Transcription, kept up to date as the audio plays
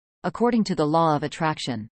According to the law of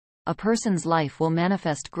attraction, a person's life will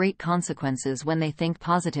manifest great consequences when they think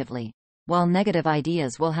positively, while negative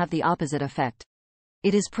ideas will have the opposite effect.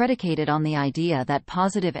 It is predicated on the idea that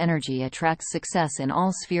positive energy attracts success in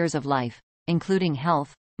all spheres of life, including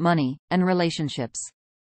health, money, and relationships.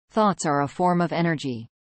 Thoughts are a form of energy.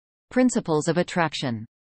 Principles of attraction.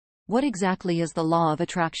 What exactly is the law of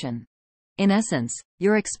attraction? In essence,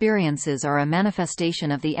 your experiences are a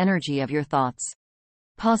manifestation of the energy of your thoughts.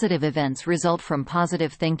 Positive events result from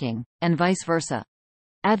positive thinking, and vice versa.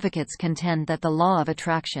 Advocates contend that the law of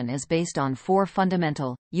attraction is based on 4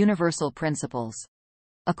 fundamental, universal principles.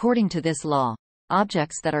 According to this law,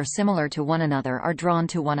 objects that are similar to one another are drawn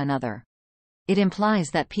to one another. It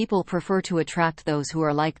implies that people prefer to attract those who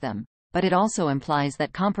are like them, but it also implies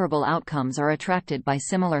that comparable outcomes are attracted by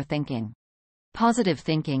similar thinking. Positive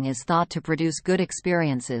thinking is thought to produce good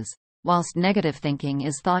experiences, whilst negative thinking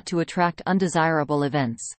is thought to attract undesirable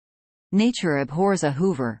events. Nature abhors a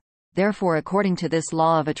Hoover. Therefore, according to this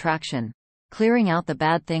law of attraction, clearing out the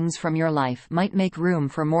bad things from your life might make room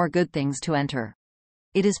for more good things to enter.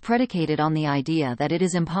 It is predicated on the idea that it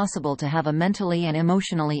is impossible to have a mentally and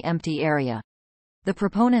emotionally empty area. The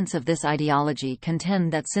proponents of this ideology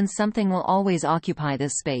contend that since something will always occupy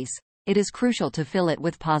this space, it is crucial to fill it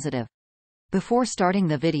with positive. Before starting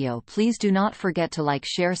the video, please do not forget to like,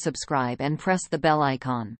 share, subscribe, and press the bell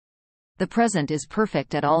icon. The present is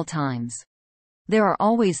perfect at all times. There are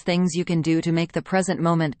always things you can do to make the present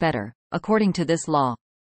moment better, according to this law.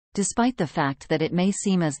 Despite the fact that it may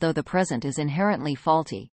seem as though the present is inherently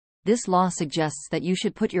faulty, this law suggests that you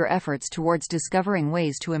should put your efforts towards discovering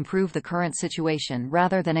ways to improve the current situation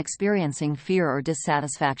rather than experiencing fear or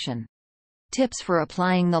dissatisfaction. Tips for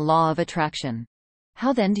applying the law of attraction.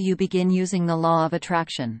 How then do you begin using the law of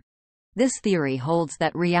attraction? This theory holds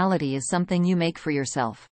that reality is something you make for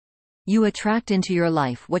yourself. You attract into your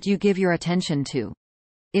life what you give your attention to.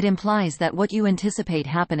 It implies that what you anticipate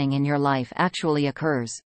happening in your life actually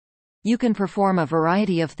occurs. You can perform a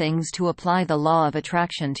variety of things to apply the law of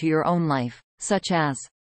attraction to your own life, such as: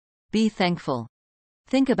 be thankful.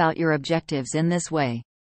 Think about your objectives in this way.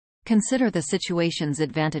 Consider the situation's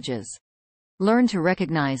advantages. Learn to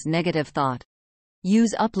recognize negative thought.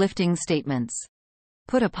 Use uplifting statements.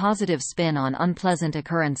 Put a positive spin on unpleasant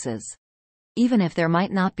occurrences. Even if there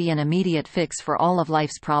might not be an immediate fix for all of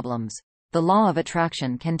life's problems, the law of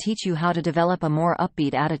attraction can teach you how to develop a more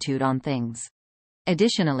upbeat attitude on things.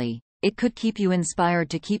 Additionally, it could keep you inspired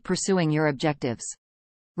to keep pursuing your objectives.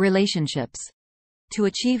 Relationships. To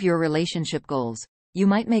achieve your relationship goals, you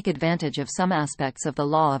might make advantage of some aspects of the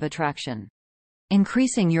law of attraction.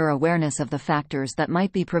 Increasing your awareness of the factors that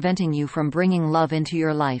might be preventing you from bringing love into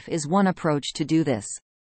your life is one approach to do this.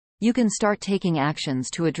 You can start taking actions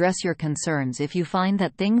to address your concerns if you find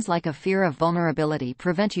that things like a fear of vulnerability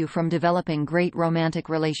prevent you from developing great romantic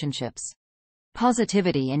relationships.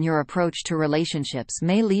 Positivity in your approach to relationships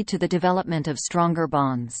may lead to the development of stronger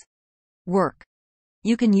bonds. Work.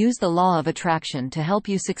 You can use the law of attraction to help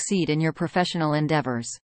you succeed in your professional endeavors.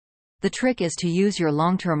 The trick is to use your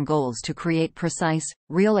long-term goals to create precise,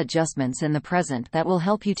 real adjustments in the present that will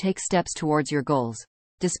help you take steps towards your goals,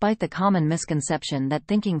 despite the common misconception that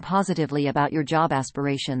thinking positively about your job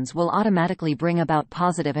aspirations will automatically bring about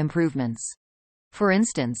positive improvements. For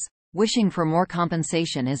instance, wishing for more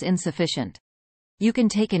compensation is insufficient. You can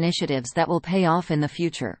take initiatives that will pay off in the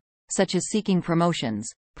future, such as seeking promotions,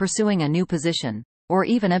 pursuing a new position, or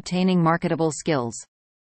even obtaining marketable skills.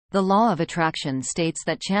 The law of attraction states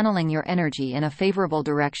that channeling your energy in a favorable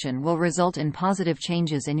direction will result in positive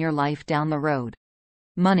changes in your life down the road.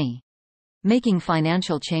 Money. Making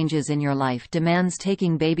financial changes in your life demands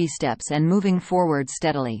taking baby steps and moving forward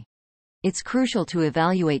steadily. It's crucial to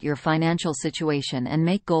evaluate your financial situation and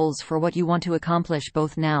make goals for what you want to accomplish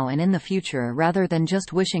both now and in the future rather than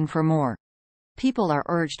just wishing for more. People are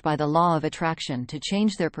urged by the law of attraction to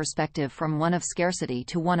change their perspective from one of scarcity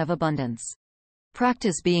to one of abundance.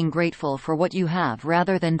 Practice being grateful for what you have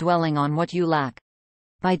rather than dwelling on what you lack.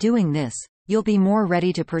 By doing this, you'll be more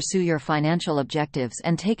ready to pursue your financial objectives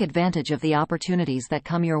and take advantage of the opportunities that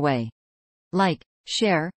come your way. Like,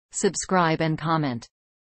 share, subscribe, and comment.